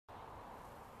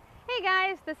Hey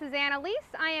guys, this is Annalise.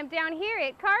 I am down here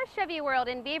at Car Chevy World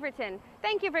in Beaverton.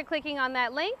 Thank you for clicking on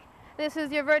that link. This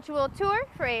is your virtual tour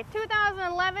for a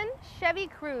 2011 Chevy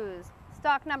Cruze,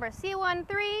 stock number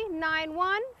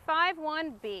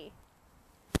C139151B.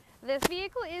 This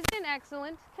vehicle is in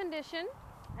excellent condition,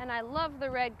 and I love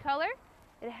the red color.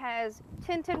 It has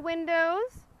tinted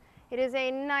windows. It is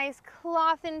a nice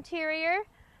cloth interior.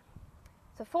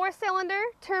 It's a 4-cylinder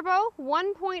turbo,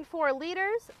 1.4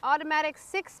 liters, automatic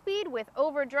 6-speed with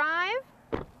overdrive.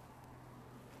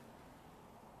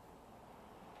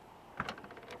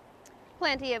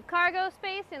 Plenty of cargo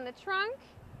space in the trunk.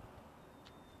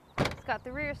 It's got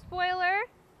the rear spoiler.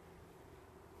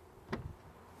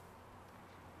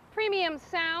 Premium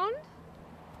sound,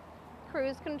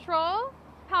 cruise control,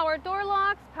 power door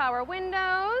locks, power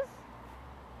windows.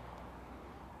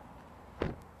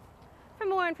 For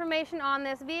more information on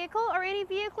this vehicle or any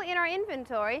vehicle in our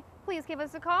inventory, please give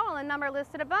us a call on the number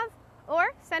listed above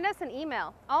or send us an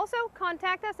email. Also,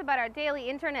 contact us about our daily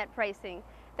internet pricing.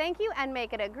 Thank you and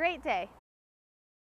make it a great day.